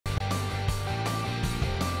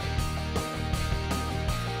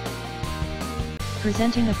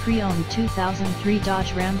Presenting a pre-owned 2003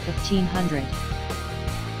 Dodge Ram 1500.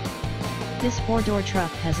 This four-door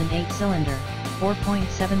truck has an 8-cylinder,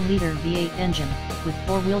 4.7-liter V8 engine, with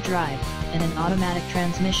four-wheel drive, and an automatic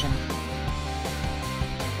transmission.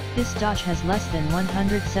 This Dodge has less than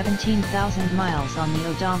 117,000 miles on the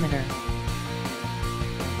odometer.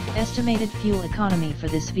 Estimated fuel economy for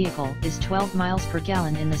this vehicle is 12 miles per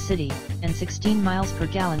gallon in the city, and 16 miles per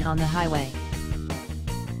gallon on the highway.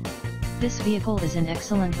 This vehicle is in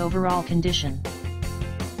excellent overall condition.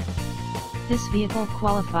 This vehicle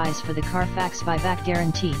qualifies for the Carfax buyback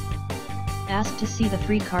guarantee. Ask to see the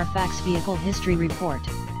free Carfax vehicle history report.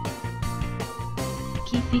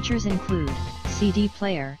 Key features include CD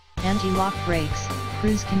player, anti-lock brakes,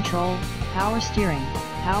 cruise control, power steering,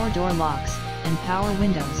 power door locks, and power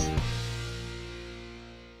windows.